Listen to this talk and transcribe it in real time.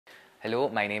Hello,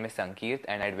 my name is Sankeerth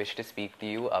and I'd wish to speak to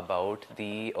you about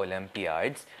the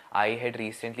Olympiads. I had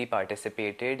recently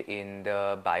participated in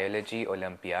the Biology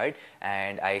Olympiad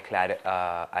and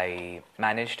I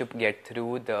managed to get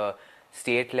through the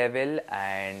state level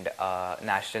and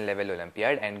national level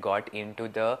Olympiad and got into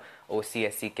the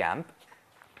OCSC camp.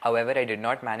 However, I did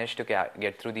not manage to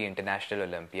get through the International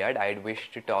Olympiad. I'd wish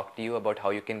to talk to you about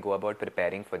how you can go about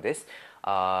preparing for this.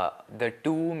 The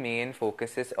two main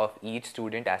focuses of each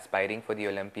student aspiring for the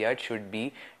Olympiad should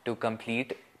be to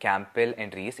complete Campbell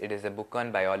and Rees. It is a book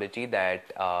on biology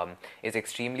that is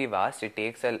extremely vast. It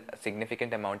takes a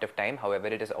significant amount of time. However,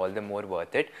 it is all the more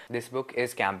worth it. This book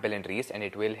is Campbell and Rees and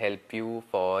it will help you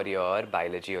for your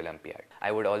biology Olympiad.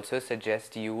 I would also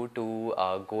suggest you to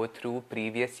go through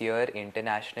previous year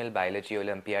International Biology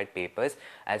Olympiad papers,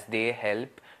 as they help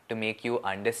to make you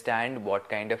understand what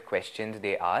kind of questions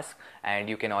they ask, and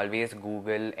you can always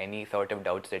Google any sort of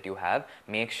doubts that you have.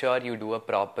 Make sure you do a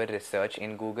proper research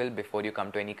in Google before you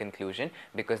come to any conclusion,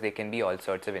 because there can be all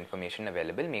sorts of information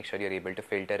available. Make sure you're able to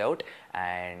filter out,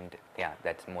 and yeah,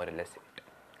 that's more or less it.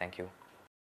 Thank you.